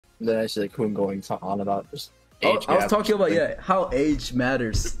then actually like Hoon going on about just I age was gap. talking about how age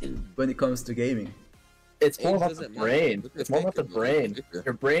matters when it comes to gaming. It's more about the brain. It's more about the brain.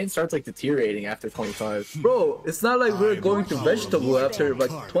 Your brain starts like deteriorating after 25. Bro, it's not like we're going to vegetable after like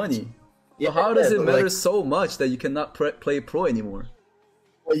 20. So how does it matter so much that you cannot play pro anymore?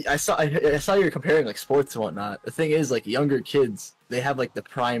 Well, I saw you were comparing like sports and whatnot. The thing is, like younger kids, they have like the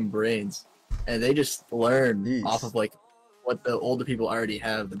prime brains, and they just learn off of like what the older people already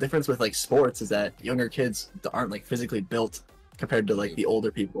have. The difference with like sports is that younger kids aren't like physically built compared to like the older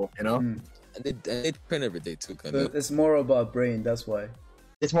people, you know. And they train every day too, kind of. It's more about brain, that's why.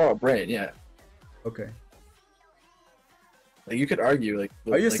 It's more about brain, yeah. Okay. Like you could argue like.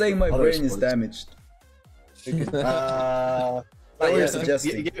 Are you saying my brain is damaged? What you're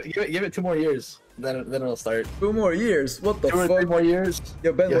suggesting? Give it 2 more years, then it'll start. 2 more years? What the fuck? 2 or 3 more years.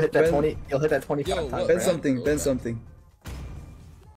 Yo, Ben, You'll hit that 20. You'll hit that 25 times. Ben something.